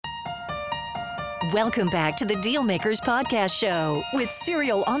Welcome back to the Dealmakers Podcast Show with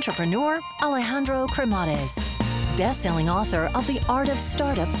serial entrepreneur Alejandro Cremades, best-selling author of The Art of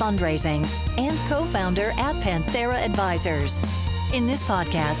Startup Fundraising and co-founder at Panthera Advisors. In this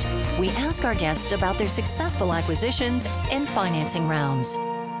podcast, we ask our guests about their successful acquisitions and financing rounds.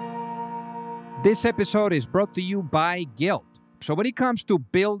 This episode is brought to you by Guild. So when it comes to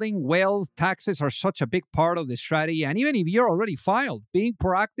building wealth, taxes are such a big part of the strategy. And even if you're already filed, being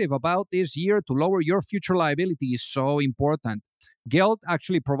proactive about this year to lower your future liability is so important. Guild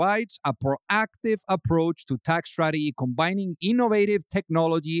actually provides a proactive approach to tax strategy, combining innovative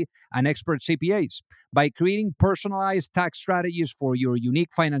technology and expert CPAs. By creating personalized tax strategies for your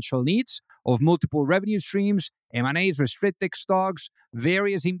unique financial needs of multiple revenue streams, M&As, restricted stocks,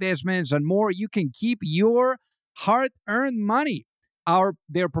 various investments, and more, you can keep your hard-earned money.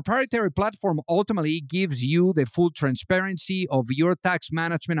 Their proprietary platform ultimately gives you the full transparency of your tax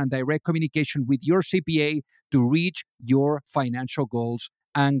management and direct communication with your CPA to reach your financial goals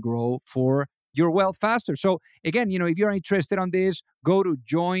and grow for your wealth faster. So again, if you're interested on this, go to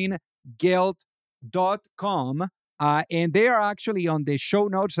joinguild.com. And they are actually on the show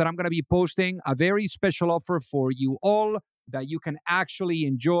notes that I'm going to be posting a very special offer for you all that you can actually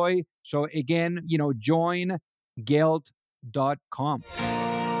enjoy. So again, join guild.com.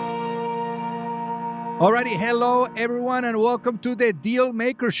 Alrighty, hello everyone, and welcome to the Deal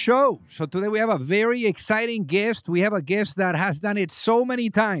Maker Show. So today we have a very exciting guest. We have a guest that has done it so many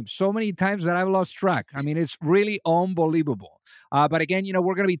times that I've lost track. I mean, it's really unbelievable. But again,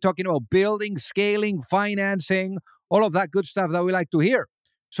 we're going to be talking about building, scaling, financing, all of that good stuff that we like to hear.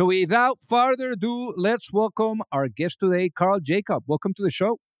 So without further ado, let's welcome our guest today, Karl Jacob. Welcome to the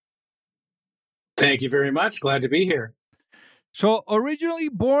show. Thank you very much. Glad to be here. So originally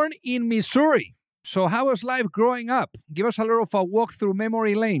born in Missouri. So how was life growing up? Give us a little of a walk through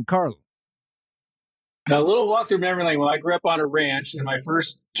memory lane, Karl. A little walk through memory lane. Well, I grew up on a ranch, and my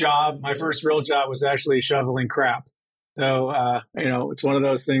first real job was actually shoveling crap. So, it's one of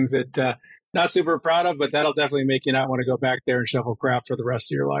those things that not super proud of, but that'll definitely make you not want to go back there and shovel crap for the rest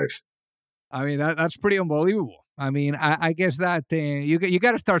of your life. I mean, that's pretty unbelievable. I mean, I guess that you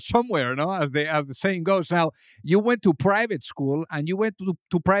got to start somewhere, no? As the saying goes. Now, you went to private school, and you went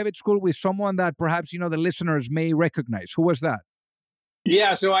to private school with someone that perhaps, the listeners may recognize. Who was that?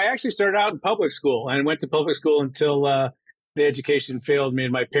 Yeah, so I actually started out in public school and went to public school until the education failed me,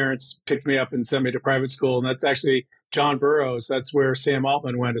 and my parents picked me up and sent me to private school. And that's actually John Burroughs. That's where Sam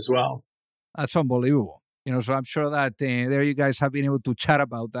Altman went as well. That's unbelievable. So I'm sure that there you guys have been able to chat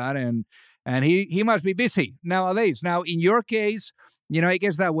about that, and he must be busy nowadays. Now, in your case, I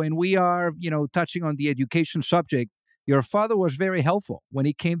guess that when we are, touching on the education subject, your father was very helpful when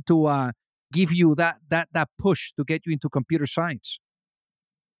it came to give you that push to get you into computer science.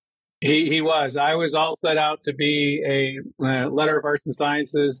 He was. I was all set out to be a Letter of Arts and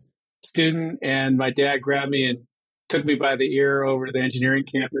Sciences student, and my dad grabbed me and took me by the ear over to the engineering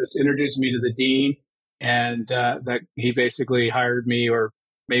campus, introduced me to the dean, and that he basically hired me or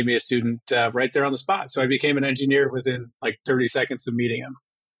made me a student right there on the spot. So I became an engineer within like 30 seconds of meeting him.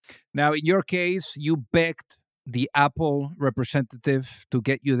 Now, in your case, you begged the Apple representative to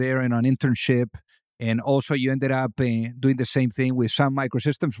get you there in an internship. And also you ended up doing the same thing with Sun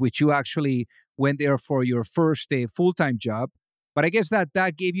Microsystems, which you actually went there for your first full-time job. But I guess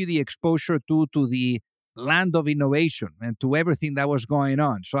that gave you the exposure to the land of innovation and to everything that was going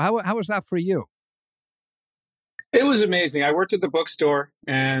on. So how was that for you? It was amazing. I worked at the bookstore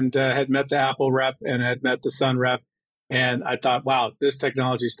and had met the Apple rep and had met the Sun rep. And I thought, wow, this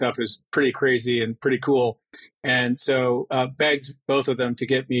technology stuff is pretty crazy and pretty cool. And so begged both of them to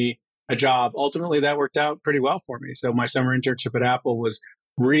get me a job. Ultimately, that worked out pretty well for me. So my summer internship at Apple was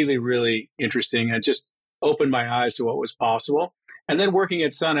really, really interesting and just opened my eyes to what was possible. And then working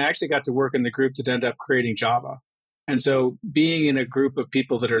at Sun, I actually got to work in the group that ended up creating Java. And so being in a group of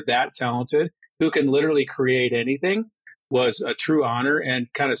people that are that talented, who can literally create anything, was a true honor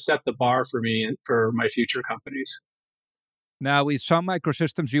and kind of set the bar for me and for my future companies. Now, with Sun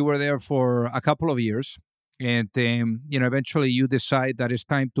Microsystems, you were there for a couple of years. And, eventually you decide that it's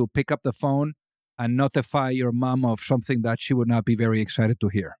time to pick up the phone and notify your mom of something that she would not be very excited to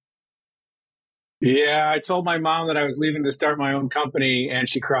hear. Yeah, I told my mom that I was leaving to start my own company, and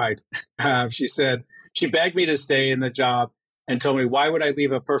she cried. She begged me to stay in the job and told me, why would I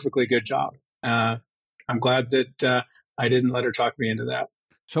leave a perfectly good job? I'm glad that I didn't let her talk me into that.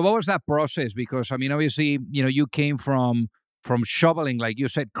 So what was that process? Because, I mean, obviously, you came from shoveling, like you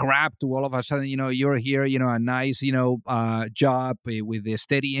said, crap, to all of a sudden, you're here, a nice, job with a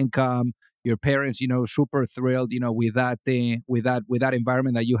steady income. Your parents, super thrilled, with that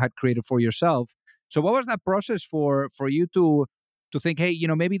environment that you had created for yourself. So what was that process for you to think, hey,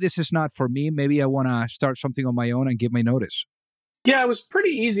 maybe this is not for me. Maybe I want to start something on my own and give my notice. Yeah, it was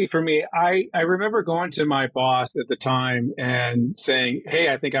pretty easy for me. I remember going to my boss at the time and saying,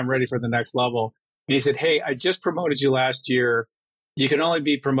 "Hey, I think I'm ready for the next level." And he said, "Hey, I just promoted you last year. You can only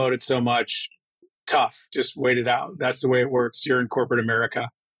be promoted so much. Tough. Just wait it out. That's the way it works. You're in corporate America."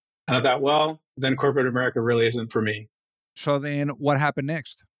 And I thought, well, then corporate America really isn't for me. So then what happened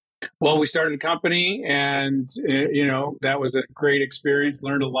next? Well, we started a company, and that was a great experience.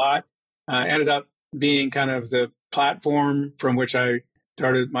 Learned a lot. Ended up being kind of the platform from which I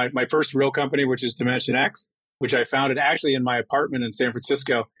started my first real company, which is Dimension X, which I founded actually in my apartment in San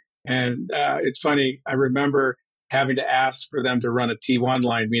Francisco. And it's funny, I remember having to ask for them to run a T1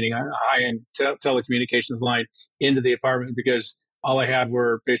 line, meaning a high-end telecommunications line, into the apartment because all I had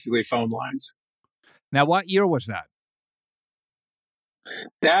were basically phone lines. Now, what year was that?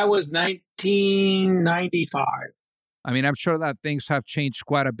 That was 1995. I mean, I'm sure that things have changed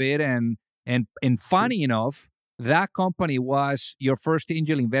quite a bit, and funny enough, that company was your first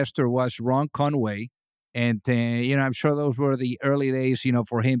angel investor was Ron Conway, and I'm sure those were the early days,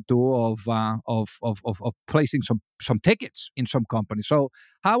 for him too of placing some tickets in some companies. So,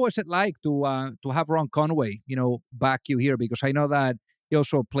 how was it like to have Ron Conway, back you here? Because I know that he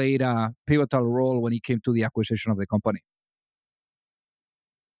also played a pivotal role when he came to the acquisition of the company.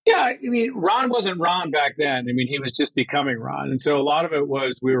 Yeah, I mean, Ron wasn't Ron back then. I mean, he was just becoming Ron. And so a lot of it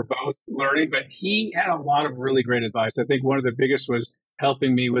was we were both learning, but he had a lot of really great advice. I think one of the biggest was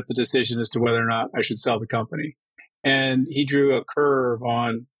helping me with the decision as to whether or not I should sell the company. And he drew a curve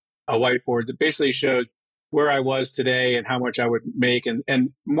on a whiteboard that basically showed where I was today and how much I would make, and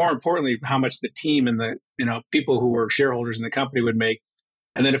more importantly, how much the team and the people who were shareholders in the company would make.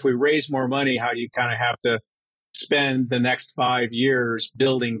 And then if we raise more money, how you kind of have to spend the next 5 years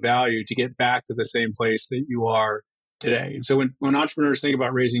building value to get back to the same place that you are today. And so when entrepreneurs think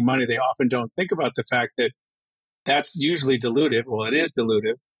about raising money, they often don't think about the fact that that's usually dilutive. Well, it is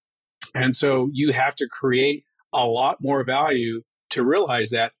dilutive. And so you have to create a lot more value to realize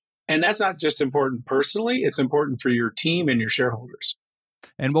that. And that's not just important personally, it's important for your team and your shareholders.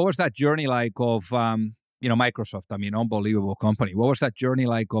 And what was that journey like of, Microsoft? I mean, unbelievable company. What was that journey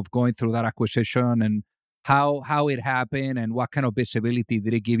like of going through that acquisition, and how it happened, and what kind of visibility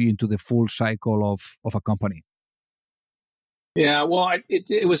did it give you into the full cycle of a company? Yeah, well,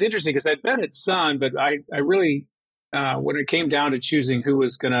 it was interesting because I'd been at Sun, but I really, when it came down to choosing who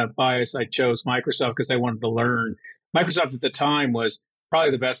was going to buy us, I chose Microsoft because I wanted to learn. Microsoft at the time was probably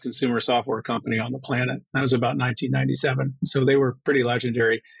the best consumer software company on the planet. That was about 1997. So they were pretty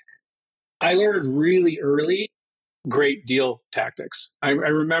legendary. I learned really early great deal tactics. I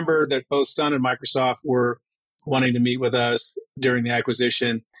remember that both Sun and Microsoft were wanting to meet with us during the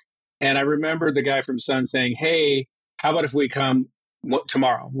acquisition. And I remember the guy from Sun saying, "Hey, how about if we come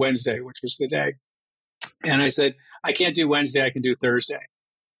tomorrow, Wednesday," which was the day. And I said, "I can't do Wednesday. I can do Thursday."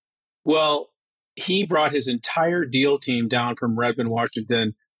 Well, he brought his entire deal team down from Redmond,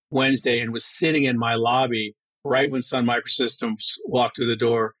 Washington, Wednesday, and was sitting in my lobby right when Sun Microsystems walked through the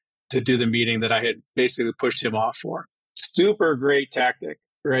door to do the meeting that I had basically pushed him off for. Super great tactic,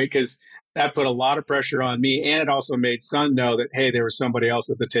 right? Because that put a lot of pressure on me, and it also made Sun know that, hey, there was somebody else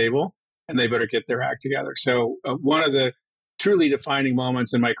at the table and they better get their act together. So one of the truly defining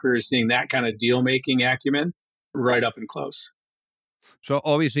moments in my career is seeing that kind of deal making acumen right up and close. So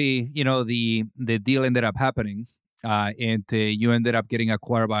obviously, the deal ended up happening, and you ended up getting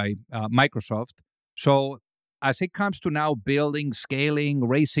acquired by Microsoft. So as it comes to now building, scaling,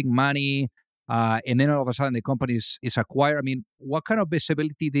 raising money, and then all of a sudden the company is acquired, I mean, what kind of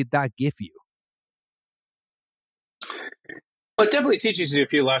visibility did that give you? Well, it definitely teaches you a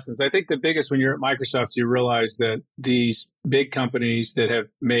few lessons. I think the biggest when you're at Microsoft, you realize that these big companies that have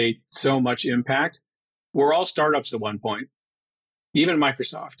made so much impact were all startups at one point, even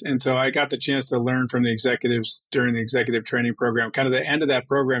Microsoft. And so I got the chance to learn from the executives during the executive training program. Kind of the end of that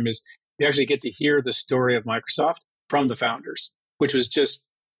program is you actually get to hear the story of Microsoft from the founders, which was just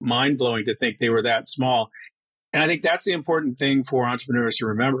mind blowing to think they were that small. And I think that's the important thing for entrepreneurs to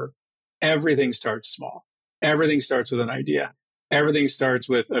remember. Everything starts small. Everything starts with an idea. Everything starts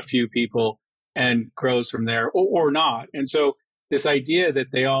with a few people and grows from there, or not. And so this idea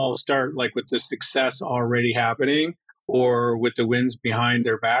that they all start like with the success already happening or with the wins behind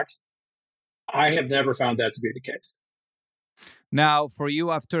their backs, I have never found that to be the case. Now, for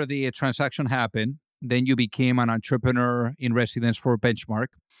you, after the transaction happened, then you became an entrepreneur in residence for Benchmark.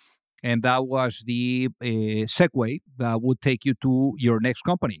 And that was the segue that would take you to your next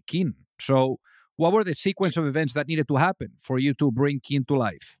company, Keen. So, what were the sequence of events that needed to happen for you to bring Keen to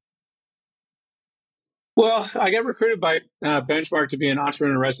life? Well, I got recruited by Benchmark to be an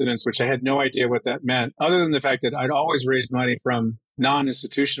entrepreneur in residence, which I had no idea what that meant, other than the fact that I'd always raised money from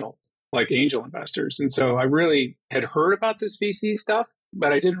non-institutional, like angel investors. And so I really had heard about this VC stuff,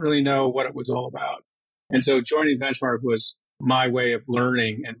 but I didn't really know what it was all about. And so joining Benchmark was my way of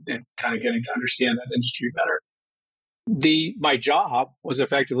learning and kind of getting to understand that industry better. My job was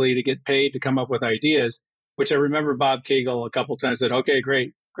effectively to get paid to come up with ideas, which I remember Bob Cagle a couple times said, okay,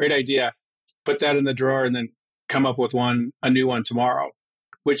 great idea. Put that in the drawer and then come up with a new one tomorrow,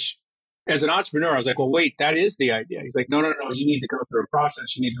 which as an entrepreneur, I was like, well, wait, that is the idea. He's like, no, you need to go through a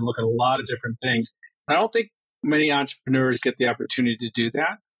process. You need to look at a lot of different things. I don't think many entrepreneurs get the opportunity to do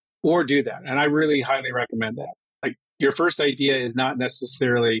that or do that. And I really highly recommend that. Like your first idea is not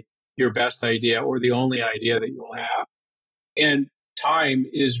necessarily your best idea or the only idea that you'll have. And time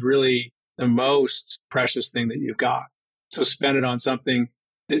is really the most precious thing that you've got. So spend it on something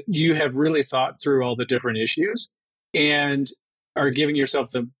that you have really thought through all the different issues and are giving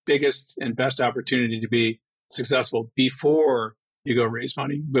yourself the biggest and best opportunity to be successful before you go raise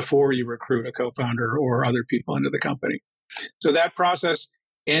money, before you recruit a co-founder or other people into the company. So that process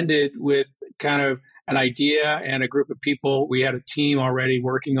ended with kind of an idea and a group of people. We had a team already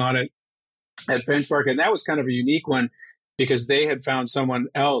working on it at Benchmark, and that was kind of a unique one because they had found someone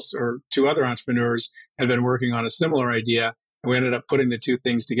else or two other entrepreneurs had been working on a similar idea. And we ended up putting the two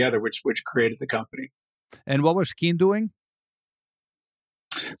things together, which created the company. And what was Keen doing?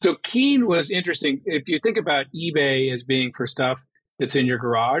 So Keen was interesting. If you think about eBay as being for stuff that's in your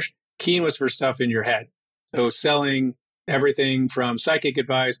garage, Keen was for stuff in your head. So selling everything from psychic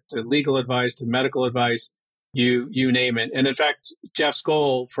advice to legal advice to medical advice, you name it. And in fact, Jeff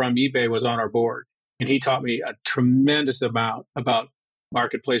Skoll from eBay was on our board, and he taught me a tremendous amount about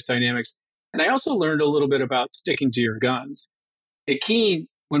marketplace dynamics. And I also learned a little bit about sticking to your guns. At Keen,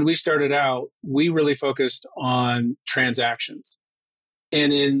 when we started out, we really focused on transactions.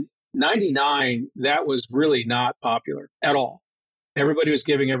 And in 99, that was really not popular at all. Everybody was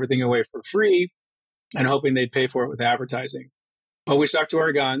giving everything away for free and hoping they'd pay for it with advertising. But we stuck to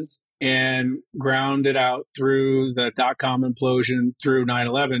our guns and ground it out through the dot-com implosion, through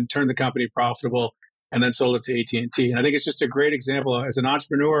 9/11, turned the company profitable, and then sold it to AT&T. And I think it's just a great example. As an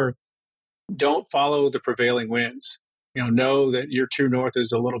entrepreneur, don't follow the prevailing winds. Know that your true north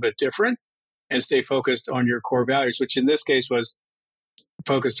is a little bit different and stay focused on your core values, which in this case was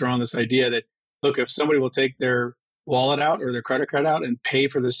focused around this idea that, look, if somebody will take their wallet out or their credit card out and pay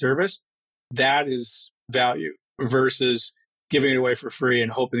for the service, that is value versus giving it away for free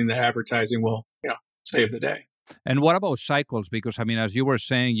and hoping that advertising will, save the day. And what about cycles? Because, as you were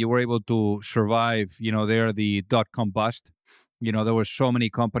saying, you were able to survive, there, the dot-com bust. There were so many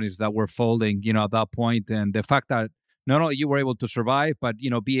companies that were folding, at that point. And the fact that not only you were able to survive, but,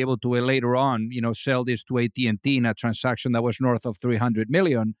 be able to later on, sell this to AT&T in a transaction that was north of 300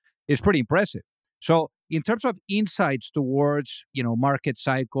 million is pretty impressive. So in terms of insights towards, market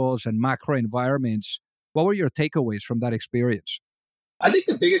cycles and macro environments, what were your takeaways from that experience? I think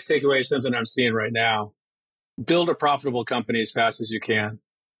the biggest takeaway is something I'm seeing right now. Build a profitable company as fast as you can.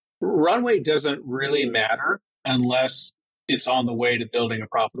 Runway doesn't really matter unless it's on the way to building a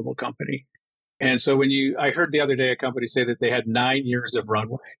profitable company. And so I heard the other day a company say that they had 9 years of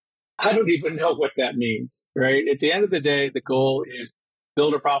runway. I don't even know what that means, right? At the end of the day, the goal is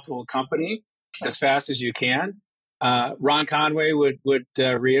build a profitable company as fast as you can. Ron Conway would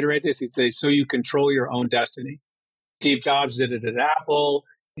reiterate this. He'd say, so you control your own destiny. Steve Jobs did it at Apple.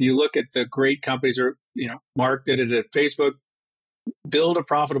 You look at the great companies, or Mark did it at Facebook. Build a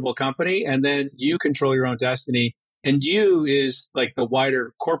profitable company, and then you control your own destiny. And you is like the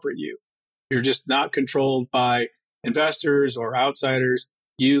wider corporate you. You're just not controlled by investors or outsiders.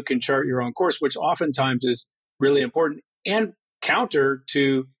 You can chart your own course, which oftentimes is really important and counter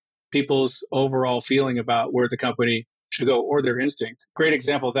to people's overall feeling about where the company should go or their instinct. Great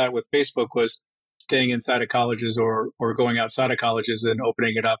example of that with Facebook was staying inside of colleges or going outside of colleges and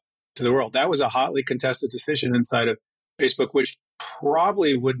opening it up to the world. That was a hotly contested decision inside of Facebook, which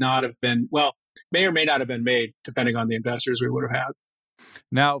probably would not have been, may or may not have been made depending on the investors we would have had.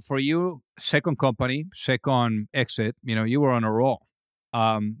 Now, for you, second company, second exit, you were on a roll.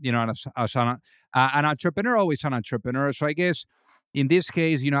 As an entrepreneur, always an entrepreneur. So I guess in this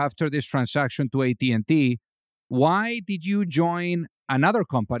case, after this transaction to AT&T, why did you join another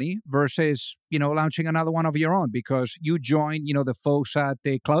company versus, launching another one of your own? Because you joined, the folks at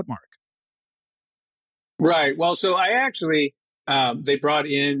the Cloudmark. Right. Well, so I actually, they brought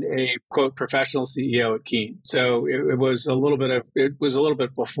in a quote professional CEO at Keen. So it was a little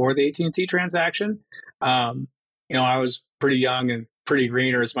bit before the AT&T transaction. I was pretty young and pretty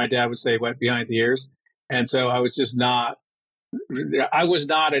green, or as my dad would say, wet behind the ears. And so I was not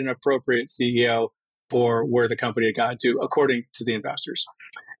an appropriate CEO for where the company had gotten to, according to the investors.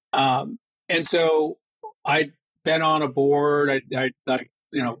 And so I'd been on a board. I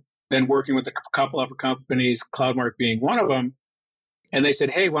been working with a couple of companies, Cloudmark being one of them. And they said,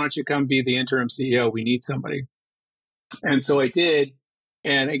 "Hey, why don't you come be the interim CEO? We need somebody." And so I did.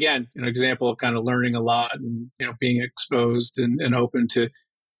 And again, an example of kind of learning a lot and being exposed and open to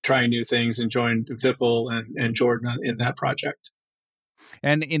trying new things, and joined Vipul and Jordan in that project.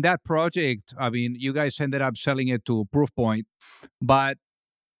 And in that project, I mean, you guys ended up selling it to Proofpoint. But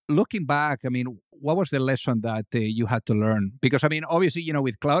looking back, I mean, what was the lesson that you had to learn? Because, I mean, obviously,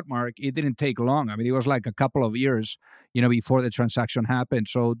 with Cloudmark, it didn't take long. I mean, it was like a couple of years, before the transaction happened.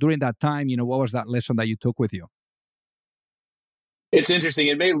 So during that time, what was that lesson that you took with you? It's interesting.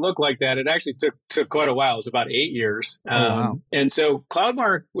 It may look like that. It actually took quite a while. It was about 8 years. Oh, wow. And so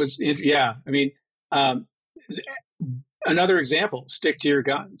Cloudmark was, another example, stick to your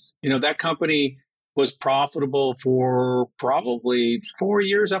guns. That company was profitable for probably 4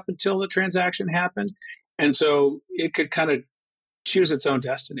 years up until the transaction happened. And so it could kind of choose its own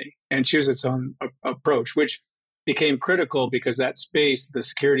destiny and choose its own approach, which became critical because that space, the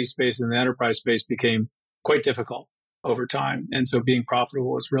security space and the enterprise space, became quite difficult over time. And so being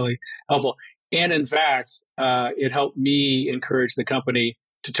profitable was really helpful. And in fact, it helped me encourage the company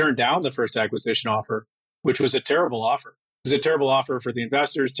to turn down the first acquisition offer, which was a terrible offer. It was a terrible offer for the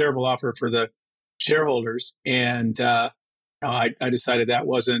investors, terrible offer for the shareholders. And I decided that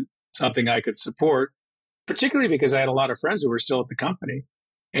wasn't something I could support, particularly because I had a lot of friends who were still at the company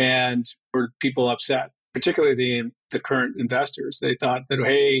and were people upset, particularly the current investors. They thought that,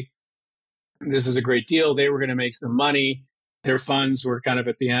 hey, this is a great deal. They were going to make some money. Their funds were kind of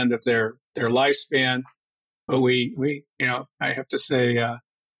at the end of their lifespan. But we I have to say,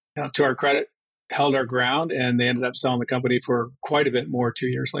 to our credit, held our ground, and they ended up selling the company for quite a bit more 2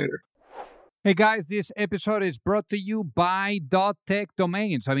 years later. Hey guys, this episode is brought to you by .tech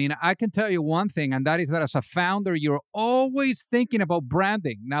domains. I mean, I can tell you one thing, and that is that as a founder, you're always thinking about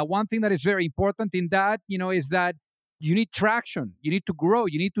branding. Now, one thing that is very important in that, is that you need traction, you need to grow,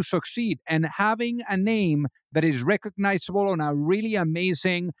 you need to succeed. And having a name that is recognizable on a really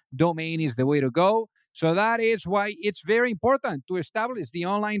amazing domain is the way to go. So that is why it's very important to establish the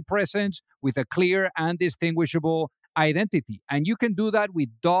online presence with a clear and distinguishable identity. And you can do that with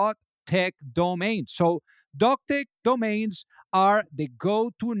 .tech domains. So .tech domains are the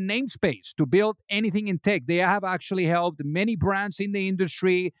go-to namespace to build anything in tech. They have actually helped many brands in the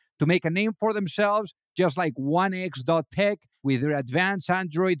industry to make a name for themselves, just like 1x.tech with their advanced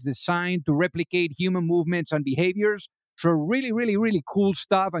androids designed to replicate human movements and behaviors. So really, really, really cool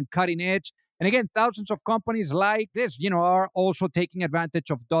stuff and cutting edge. And again, thousands of companies like this, are also taking advantage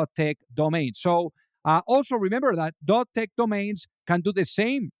of .tech domains. So also remember that .tech domains can do the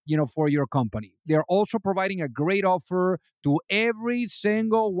same, for your company. They're also providing a great offer to every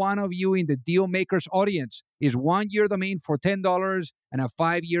single one of you in the Deal Makers audience. Is 1 year domain for $10 and a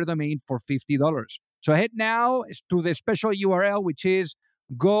 5-year domain for $50. So head now to the special URL, which is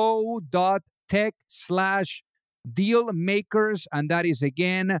go.tech/dealmakers. And that is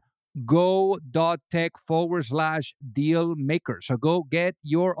again, go.tech/dealmakers. So go get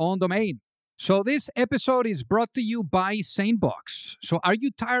your own domain. So this episode is brought to you by SaneBox. So are you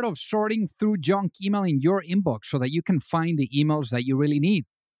tired of sorting through junk email in your inbox so that you can find the emails that you really need?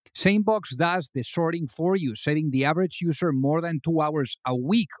 SaneBox does the sorting for you, saving the average user more than 2 hours a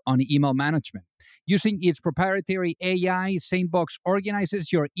week on email management. Using its proprietary AI, SaneBox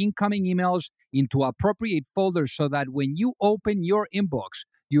organizes your incoming emails into appropriate folders so that when you open your inbox,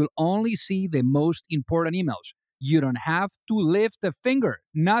 you'll only see the most important emails. You don't have to lift a finger.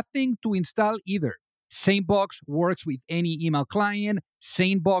 Nothing to install either. SaneBox works with any email client.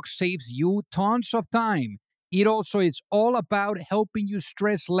 SaneBox saves you tons of time. It also is all about helping you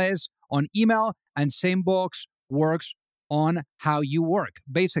stress less on email, and SaneBox works on how you work.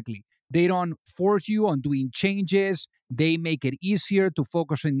 Basically, they don't force you on doing changes. They make it easier to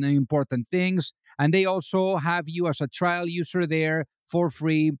focus on the important things. And they also have you as a trial user there for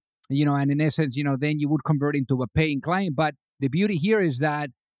free. And in essence, then you would convert into a paying client. But the beauty here is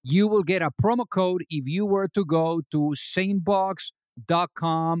that you will get a promo code if you were to go to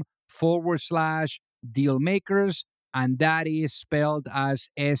sanebox.com/dealmakers. And that is spelled as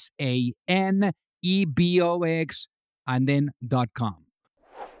SANEBOX and then .com.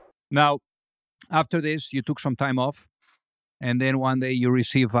 Now, after this, you took some time off. And then one day you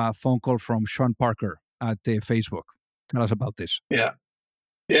receive a phone call from Sean Parker at Facebook. Tell us about this. Yeah.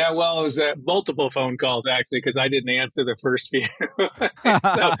 Yeah, well, it was multiple phone calls, actually, because I didn't answer the first few.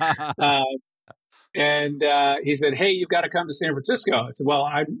 So, And he said, "Hey, you've got to come to San Francisco." I said, "Well,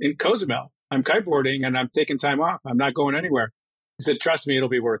 I'm in Cozumel. I'm kiteboarding and I'm taking time off. I'm not going anywhere." He said, "Trust me, it'll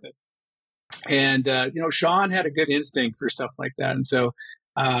be worth it." And Sean had a good instinct for stuff like that. And so,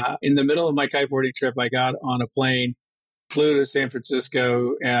 in the middle of my kiteboarding trip, I got on a plane, flew to San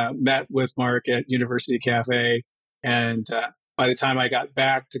Francisco, met with Mark at University Cafe, and by the time I got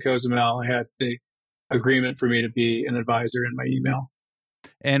back to Cozumel, I had the agreement for me to be an advisor in my email.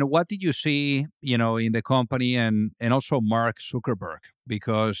 And what did you see, in the company and also Mark Zuckerberg?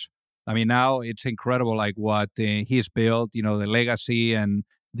 Because I mean, now it's incredible, like what he's built. The legacy and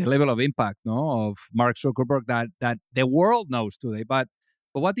the level of impact, no, of Mark Zuckerberg that the world knows today. But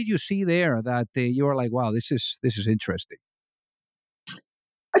what did you see there that you were like, wow, this is interesting?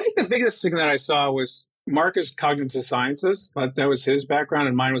 I think the biggest thing that I saw was Marcus cognitive sciences. That was his background,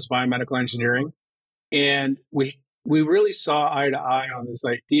 and mine was biomedical engineering. And we really saw eye to eye on this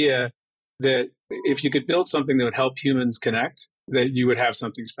idea that if you could build something that would help humans connect, that you would have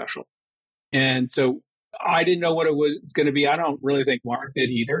something special. And so I didn't know what it was going to be. I don't really think Mark did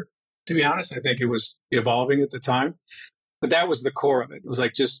either, to be honest. I think it was evolving at the time. But that was the core of it. It was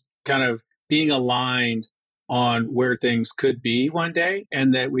like just kind of being aligned on where things could be one day,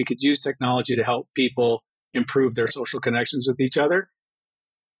 and that we could use technology to help people improve their social connections with each other.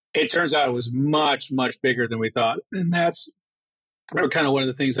 It turns out it was much, much bigger than we thought. And that's kind of one of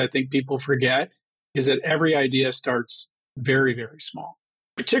the things I think people forget, is that every idea starts very, very small,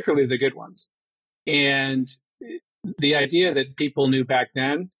 particularly the good ones. And the idea that people knew back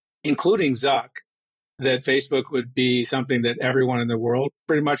then, including Zuck, that Facebook would be something that everyone in the world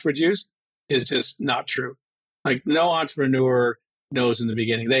pretty much would use, is just not true. Like, no entrepreneur knows in the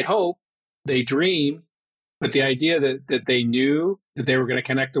beginning. They hope, they dream, but the idea that they knew that they were going to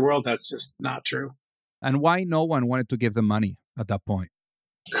connect the world, that's just not true. And why no one wanted to give them money at that point?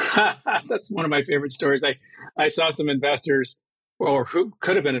 That's one of my favorite stories. I saw some investors, or who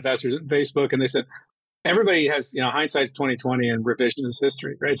could have been investors in Facebook, and they said, everybody has, hindsight's 2020 and revisionist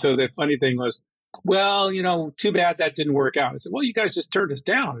history, right? So the funny thing was, well, too bad that didn't work out. I said, well, you guys just turned us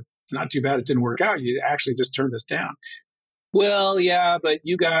down. It's not too bad it didn't work out. You actually just turned us down. Well, yeah, but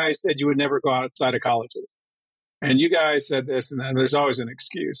you guys said you would never go outside of colleges. And you guys said this and that. There's always an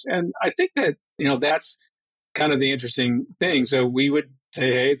excuse. And I think that, that's kind of the interesting thing. So we would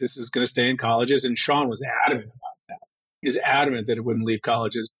say, hey, this is going to stay in colleges. And Sean was adamant about that. He was adamant that it wouldn't leave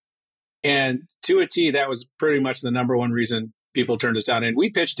colleges. And to a T, that was pretty much the number one reason people turned us down. And we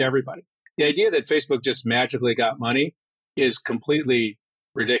pitched to everybody. The idea that Facebook just magically got money is completely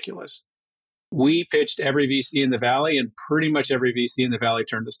ridiculous. We pitched every VC in the Valley, and pretty much every VC in the Valley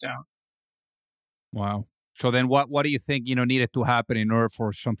turned us down. Wow. So then what do you think, needed to happen in order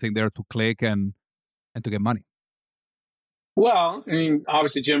for something there to click and to get money? Well, I mean,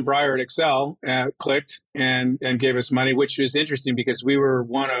 obviously Jim Breyer at Excel clicked and gave us money, which was interesting because we were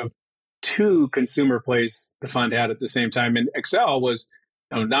one of two consumer plays the fund had at the same time. And Excel was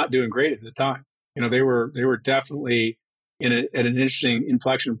not doing great at the time. They were definitely at an interesting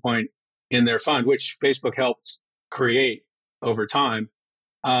inflection point in their fund, which Facebook helped create over time.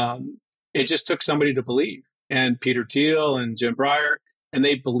 It just took somebody to believe, and Peter Thiel and Jim Breyer, and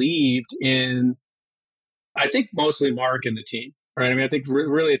they believed in, I think, mostly Mark and the team, right? I mean, I think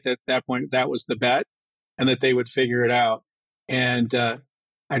really at that point, that was the bet, and that they would figure it out. And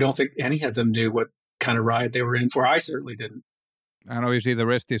I don't think any of them knew what kind of ride they were in for. I certainly didn't. And obviously the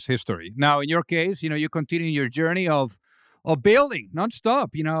rest is history. Now, in your case, you continue your journey of building nonstop,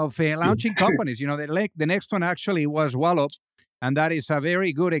 of launching companies. The next one actually was Wallop, and that is a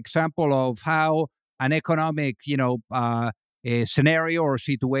very good example of how an economic, a scenario or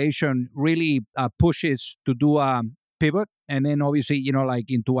situation really pushes to do a pivot, and then obviously, like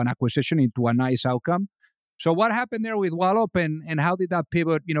into an acquisition, into a nice outcome. So what happened there with Wallop, and how did that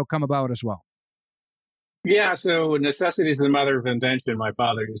pivot, come about as well? Yeah, so necessity is the mother of invention, my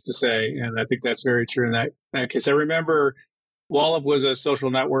father used to say, and I think that's very true in that case. I remember Wallop was a social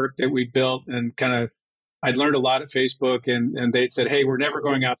network that we built, and kind of I'd learned a lot at Facebook, and they'd said, hey, we're never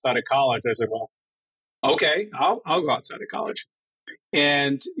going outside of college. I said, well, okay, I'll go outside of college.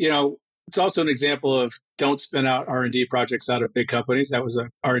 And, it's also an example of don't spin out R&D projects out of big companies. That was an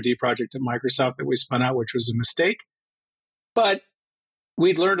R&D project at Microsoft that we spun out, which was a mistake. But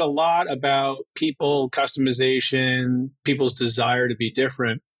we'd learned a lot about people, customization, people's desire to be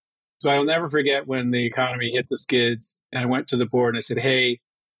different. So I'll never forget when the economy hit the skids, and I went to the board and I said, hey,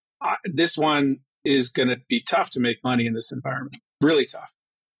 this one is going to be tough to make money in this environment, really tough.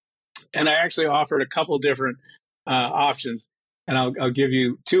 And I actually offered a couple different options, and I'll give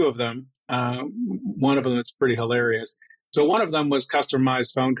you two of them. One of them is pretty hilarious. So one of them was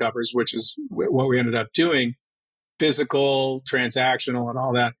customized phone covers, which is what we ended up doing, physical, transactional, and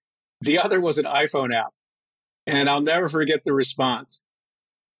all that. The other was an iPhone app. And I'll never forget the response.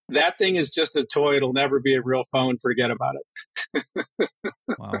 That thing is just a toy. It'll never be a real phone. Forget about it.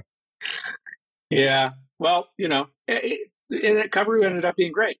 Wow. Yeah. Well, the cover ended up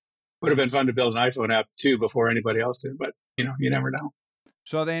being great. Would have been fun to build an iPhone app too before anybody else did, but you never know.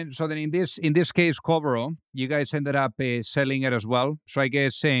 So then in this case, Covero, you guys ended up selling it as well. So I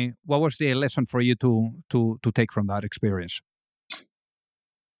guess what was the lesson for you to take from that experience?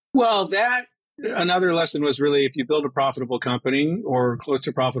 Well, another lesson was really, if you build a profitable company or close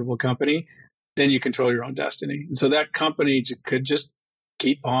to a profitable company, then you control your own destiny. And so that company could just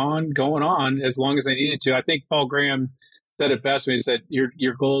keep on going on as long as they needed to. I think Paul Graham said it best when he said,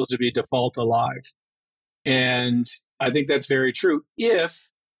 your goal is to be default alive. And I think that's very true if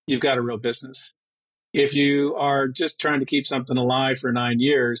you've got a real business. If you are just trying to keep something alive for 9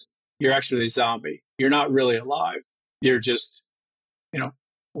 years, you're actually a zombie. You're not really alive. You're just,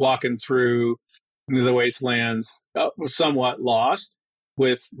 walking through the wastelands, somewhat lost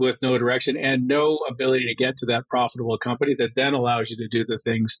with no direction and no ability to get to that profitable company that then allows you to do the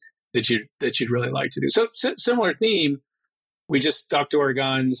things that you'd really like to do. So similar theme. We just stuck to our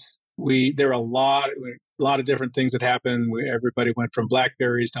guns. There were a lot of different things that happened. Everybody went from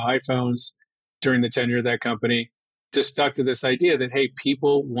BlackBerries to iPhones during the tenure of that company. Just stuck to this idea that, hey,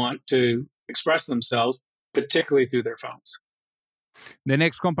 people want to express themselves, particularly through their phones. The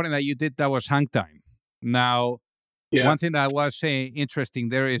next company that you did, that was Hang Time. Now, one thing that was interesting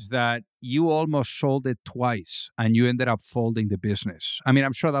there is that you almost sold it twice and you ended up folding the business. I mean,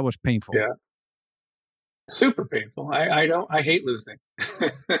 I'm sure that was painful. Yeah. Super painful. I hate losing.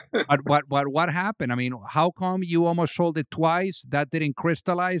 But what happened? I mean, how come you almost sold it twice? That didn't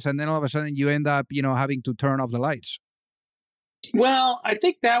crystallize, and then all of a sudden you end up, having to turn off the lights. Well, I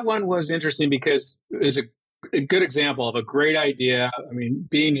think that one was interesting because it was a good example of a great idea. I mean,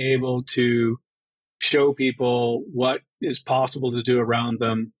 being able to show people what is possible to do around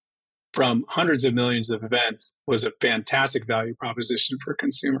them from hundreds of millions of events was a fantastic value proposition for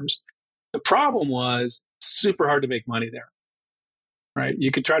consumers. The problem was super hard to make money there, right?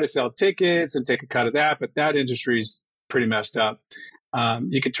 You could try to sell tickets and take a cut of that, but that industry's pretty messed up.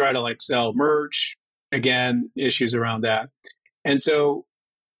 You could try to sell merch. Again, issues around that. And so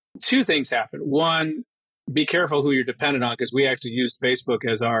two things happened. One, be careful who you're dependent on, because we actually used Facebook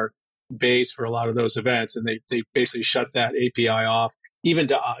as our base for a lot of those events. And they basically shut that API off, even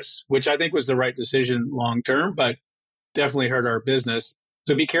to us, which I think was the right decision long term, but definitely hurt our business.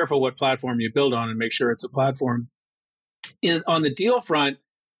 So be careful what platform you build on and make sure it's a platform. On the deal front,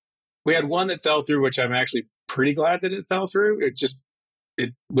 we had one that fell through, which I'm actually pretty glad that it fell through.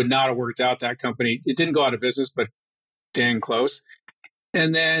 It would not have worked out, that company. It didn't go out of business, but dang close.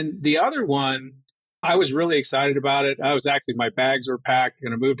 And then the other one, I was really excited about it. My bags were packed,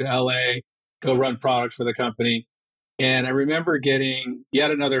 going to move to LA, go run product for the company. And I remember getting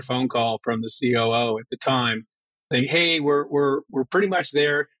yet another phone call from the COO at the time saying, hey, we're pretty much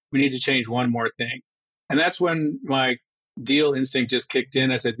there. We need to change one more thing. And that's when my deal instinct just kicked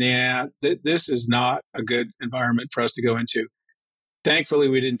in. I said, nah, this is not a good environment for us to go into. Thankfully,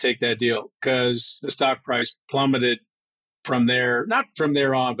 we didn't take that deal because the stock price plummeted from there, not from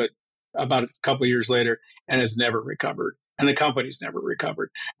there on, but about a couple of years later, and has never recovered. And the company's never recovered.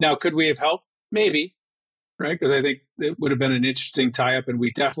 Now, could we have helped? Maybe, right? Because I think it would have been an interesting tie-up, and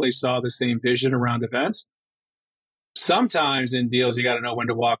we definitely saw the same vision around events. Sometimes in deals, you got to know when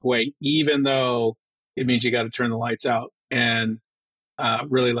to walk away, even though it means you got to turn the lights out and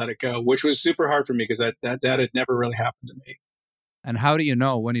really let it go, which was super hard for me because that had never really happened to me. And how do you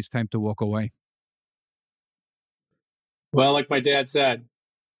know when it's time to walk away? Well, like my dad said,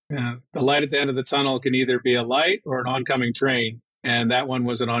 the light at the end of the tunnel can either be a light or an oncoming train. And that one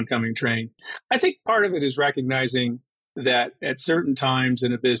was an oncoming train. I think part of it is recognizing that at certain times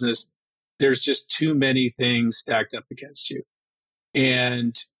in a business, there's just too many things stacked up against you.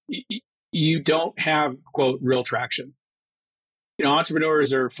 And you don't have, quote, real traction.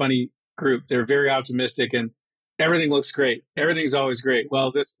 Entrepreneurs are a funny group. They're very optimistic and everything looks great. Everything's always great.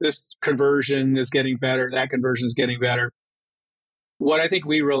 Well, this conversion is getting better. That conversion is getting better. What I think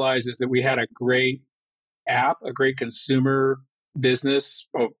we realized is that we had a great app, a great consumer business,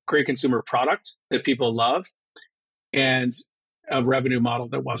 or great consumer product that people love, and a revenue model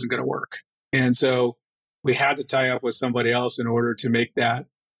that wasn't going to work. And so we had to tie up with somebody else in order to make that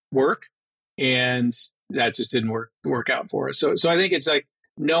work. And that just didn't work out for us. So I think it's like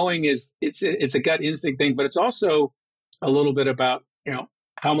knowing it's a gut instinct thing, but it's also a little bit about,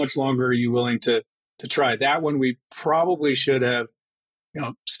 how much longer are you willing to to try. That one we probably should have,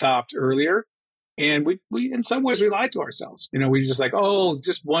 stopped earlier. And we in some ways we lied to ourselves. We just like, oh,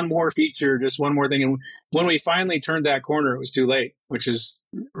 just one more feature, just one more thing. And when we finally turned that corner, it was too late, which is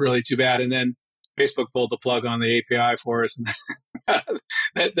really too bad. And then Facebook pulled the plug on the API for us,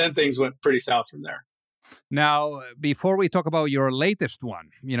 and then things went pretty south from there. Now, before we talk about your latest one,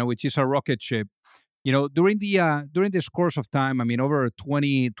 which is a rocket ship, during this course of time, I mean, over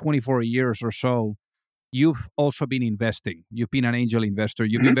 24 years or so, you've also been investing. You've been an angel investor.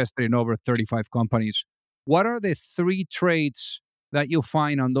 You've invested in over 35 companies. What are the three traits that you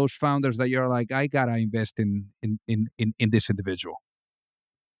find on those founders that you're like, I gotta invest in this individual?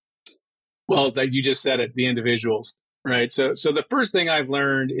 Well, that you just said it, the individuals, right? So the first thing I've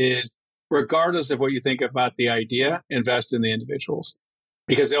learned is, regardless of what you think about the idea, invest in the individuals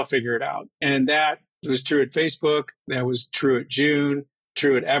because they'll figure it out. And that was true at Facebook. That was true at June,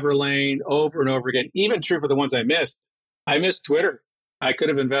 true at Everlane, over and over again. Even true for the ones I missed. I missed Twitter. I could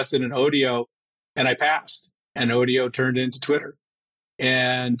have invested in Odeo, and I passed. And Odeo turned into Twitter.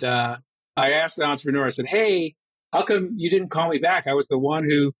 And I asked the entrepreneur, I said, hey, how come you didn't call me back? I was the one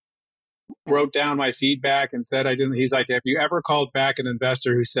who wrote down my feedback and said I didn't. He's like, have you ever called back an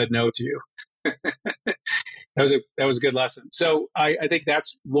investor who said no to you? That was a good lesson. So I think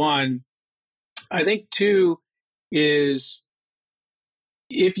that's one. I think two is,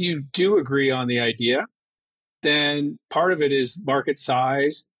 if you do agree on the idea, then part of it is market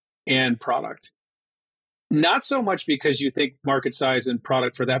size and product. Not so much because you think market size and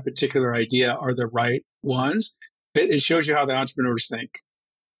product for that particular idea are the right ones, but it shows you how the entrepreneurs think.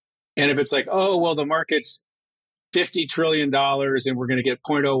 And if it's like, oh, well, the market's $50 trillion and we're going to get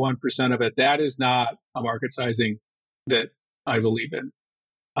 0.01% of it, that is not a market sizing that I believe in.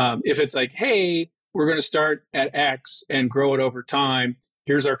 If it's like, hey, we're going to start at X and grow it over time.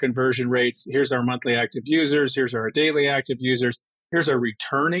 Here's our conversion rates. Here's our monthly active users. Here's our daily active users. Here's our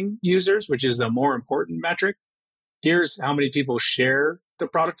returning users, which is the more important metric. Here's how many people share the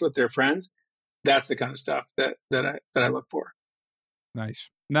product with their friends. That's the kind of stuff that I look for. Nice.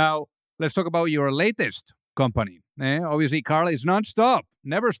 Now, let's talk about your latest company. Obviously, Karl is nonstop,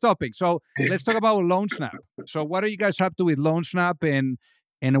 never stopping. So let's talk about LoanSnap. So what are you guys up to with LoanSnap,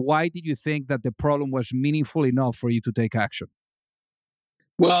 and why did you think that the problem was meaningful enough for you to take action?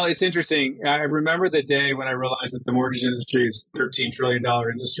 Well, it's interesting. I remember the day when I realized that the mortgage industry is a $13 trillion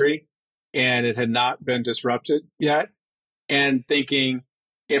industry and it had not been disrupted yet. And thinking,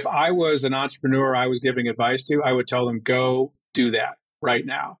 if I was an entrepreneur I was giving advice to, I would tell them, go do that right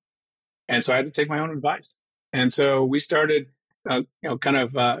now. And so I had to take my own advice. And so we started, as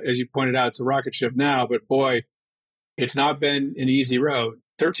you pointed out, it's a rocket ship now, but boy, it's not been an easy road.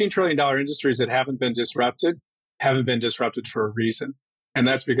 $13 trillion industries that haven't been disrupted for a reason. And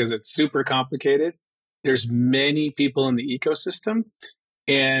that's because it's super complicated. There's many people in the ecosystem,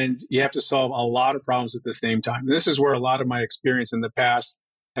 and you have to solve a lot of problems at the same time. And this is where a lot of my experience in the past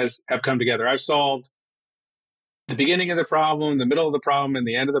have come together. I've solved the beginning of the problem, the middle of the problem, and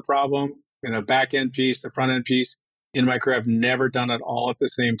the end of the problem, back end piece, the front end piece. In my career, I've never done it all at the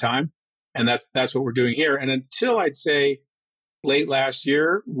same time. And that's what we're doing here. And until I'd say late last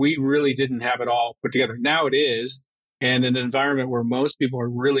year, we really didn't have it all put together. Now it is. And in an environment where most people are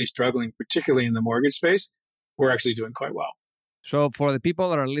really struggling, particularly in the mortgage space, we're actually doing quite well. So for the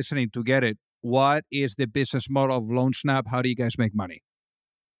people that are listening to get it, what is the business model of LoanSnap? How do you guys make money?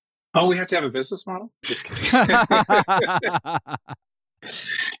 Oh, we have to have a business model? Just kidding.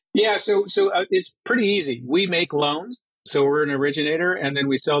 Yeah, so it's pretty easy. We make loans. So we're an originator, and then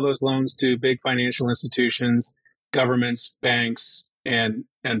we sell those loans to big financial institutions, governments, banks, and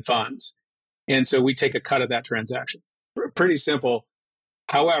funds. And so we take a cut of that transaction. Pretty simple.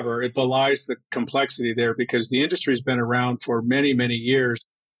 However, it belies the complexity there because the industry has been around for many, many years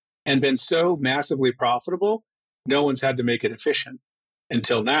and been so massively profitable, no one's had to make it efficient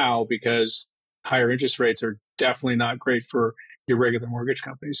until now, because higher interest rates are definitely not great for your regular mortgage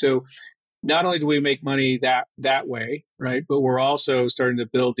company. So not only do we make money that way, right, but we're also starting to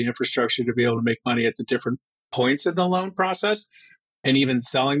build the infrastructure to be able to make money at the different points in the loan process, and even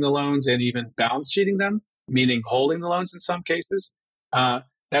selling the loans and even balance sheeting them, meaning holding the loans in some cases.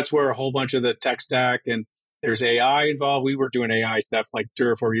 That's where a whole bunch of the tech stack, and there's AI involved. We were doing AI stuff like 3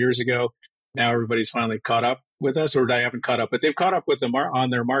 or 4 years ago. Now everybody's finally caught up with us, or I haven't caught up, but they've caught up with them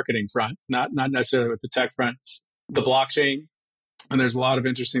on their marketing front, not necessarily with the tech front, the blockchain. And there's a lot of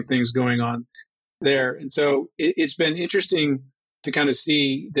interesting things going on there. And so it's been interesting to kind of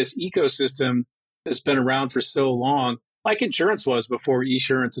see this ecosystem that's been around for so long, like insurance was before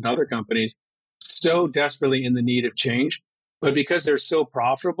Esurance and other companies, so desperately in the need of change. But because they're so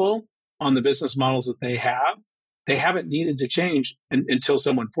profitable, on the business models that they haven't needed to change until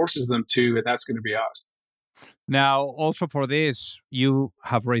someone forces them to, and that's going to be us. Now, also for this, you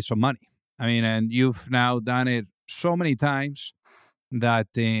have raised some money. I mean, and you've now done it so many times that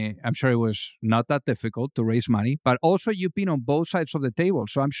I'm sure it was not that difficult to raise money, but also you've been on both sides of the table.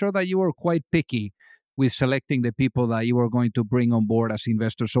 So I'm sure that you were quite picky with selecting the people that you were going to bring on board as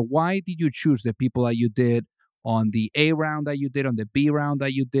investors. So why did you choose the people that you did on the A round that you did, on the B round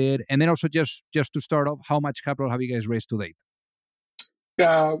that you did? And then also just to start off, how much capital have you guys raised to date?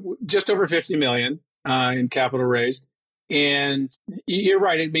 Just over 50 million in capital raised. And you're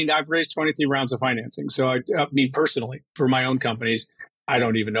right. I mean, I've raised 23 rounds of financing. So I mean, personally, for my own companies, I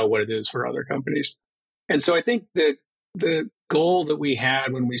don't even know what it is for other companies. And so I think that the goal that we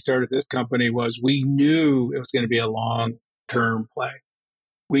had when we started this company was we knew it was going to be a long-term play.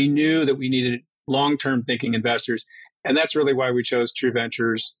 We knew that we needed long-term thinking investors. And that's really why we chose True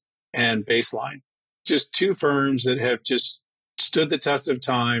Ventures and Baseline. Just two firms that have just stood the test of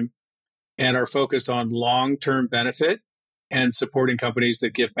time and are focused on long-term benefit and supporting companies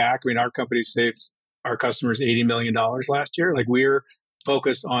that give back. I mean, our company saved our customers $80 million last year. Like, we're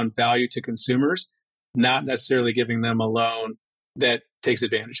focused on value to consumers, not necessarily giving them a loan that takes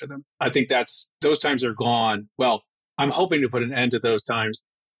advantage of them. I think those times are gone. Well, I'm hoping to put an end to those times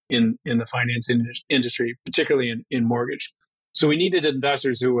in the finance industry, particularly in mortgage. So we needed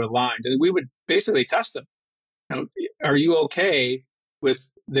investors who were aligned, and we would basically test them. Are you okay with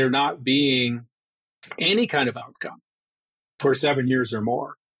there not being any kind of outcome for 7 years or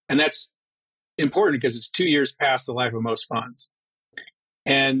more? And that's important because it's 2 years past the life of most funds.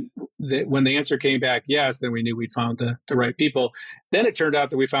 And when the answer came back yes, then we knew we'd found the right people. Then it turned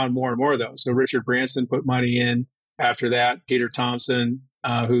out that we found more and more of those. So Richard Branson put money in after that, Peter Thompson,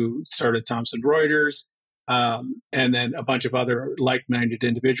 who started Thomson Reuters, and then a bunch of other like-minded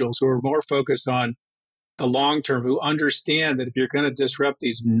individuals who are more focused on the long term, who understand that if you're going to disrupt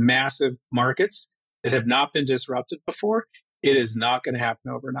these massive markets that have not been disrupted before, it is not going to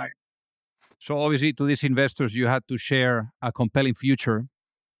happen overnight. So obviously, to these investors, you had to share a compelling future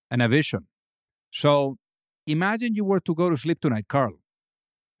and a vision. So imagine you were to go to sleep tonight, Karl,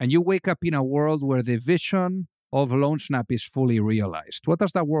 and you wake up in a world where the vision of LoanSnap is fully realized. What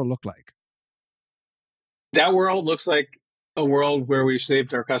does that world look like? That world looks like a world where we've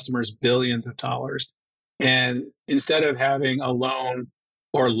saved our customers billions of dollars. And instead of having a loan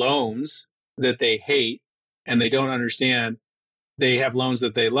or loans that they hate and they don't understand, they have loans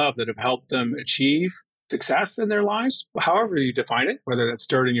that they love that have helped them achieve success in their lives, however you define it, whether that's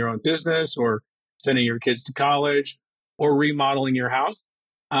starting your own business or sending your kids to college or remodeling your house,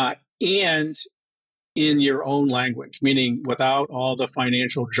 and in your own language, meaning without all the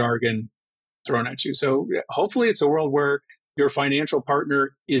financial jargon thrown at you. So hopefully it's a world where your financial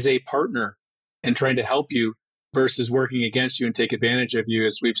partner is a partner and trying to help you versus working against you and take advantage of you,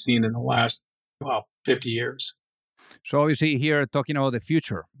 as we've seen in the last, 50 years. So obviously here talking about the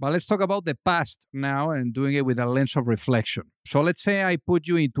future, but let's talk about the past now and doing it with a lens of reflection. So let's say I put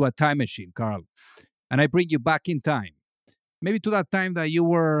you into a time machine, Karl, and I bring you back in time, maybe to that time that you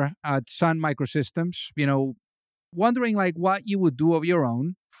were at Sun Microsystems, wondering like what you would do of your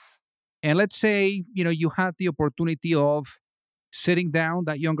own. And let's say, you had the opportunity of sitting down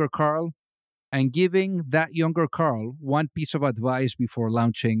that younger Karl and giving that younger Karl one piece of advice before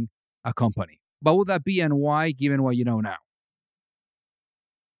launching a company. What would that be and why, given what you know now?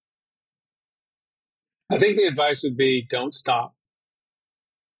 I think the advice would be don't stop.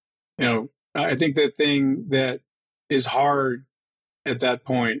 I think the thing that is hard at that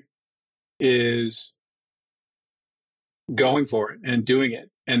point is going for it and doing it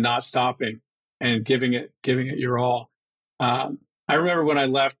and not stopping and giving it your all. I remember when I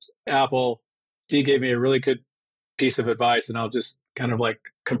left Apple, Steve gave me a really good piece of advice, and I'll just kind of like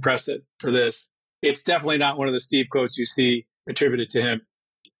compress it for this. It's definitely not one of the Steve quotes you see attributed to him.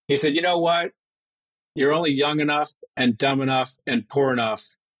 He said, "You know what? You're only young enough and dumb enough and poor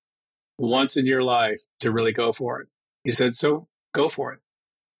enough once in your life to really go for it." He said, "So go for it."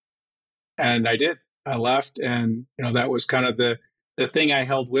 And I did. I left, and that was kind of the thing I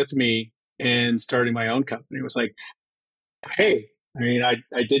held with me in starting my own company. It was like, hey, I mean,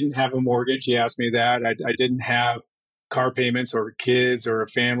 I didn't have a mortgage. He asked me that. I didn't have car payments or kids or a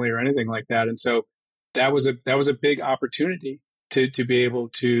family or anything like that. And so that was a big opportunity to be able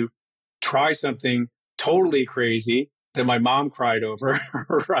to try something totally crazy that my mom cried over,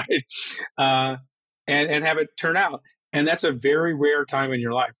 right? And have it turn out. And that's a very rare time in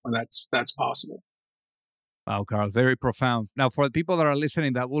your life when that's possible. Wow, Karl, very profound. Now, for the people that are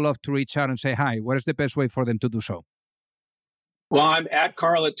listening that would love to reach out and say hi, what is the best way for them to do so? Well, I'm at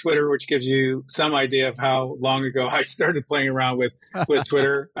Karl at Twitter, which gives you some idea of how long ago I started playing around with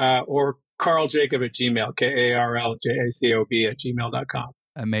Twitter, or Karl Jacob at Gmail, KarlJacob at gmail.com.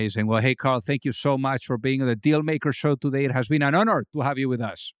 Amazing. Well, hey, Karl, thank you so much for being on the Dealmaker Show today. It has been an honor to have you with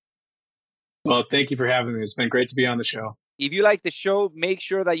us. Well, thank you for having me. It's been great to be on the show. If you like the show, make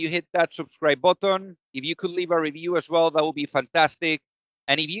sure that you hit that subscribe button. If you could leave a review as well, that would be fantastic.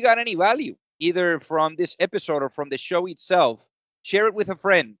 And if you got any value, either from this episode or from the show itself, share it with a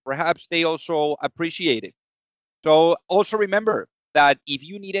friend. Perhaps they also appreciate it. So also remember that if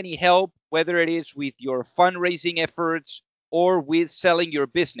you need any help, whether it is with your fundraising efforts or with selling your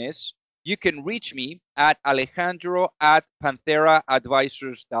business, you can reach me at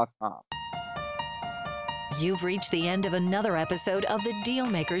alejandro@pantheraadvisors.com. You've reached the end of another episode of the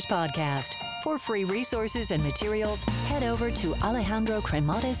Dealmakers Podcast. For free resources and materials, head over to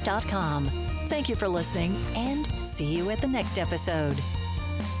alejandrocremades.com. Thank you for listening, and see you at the next episode.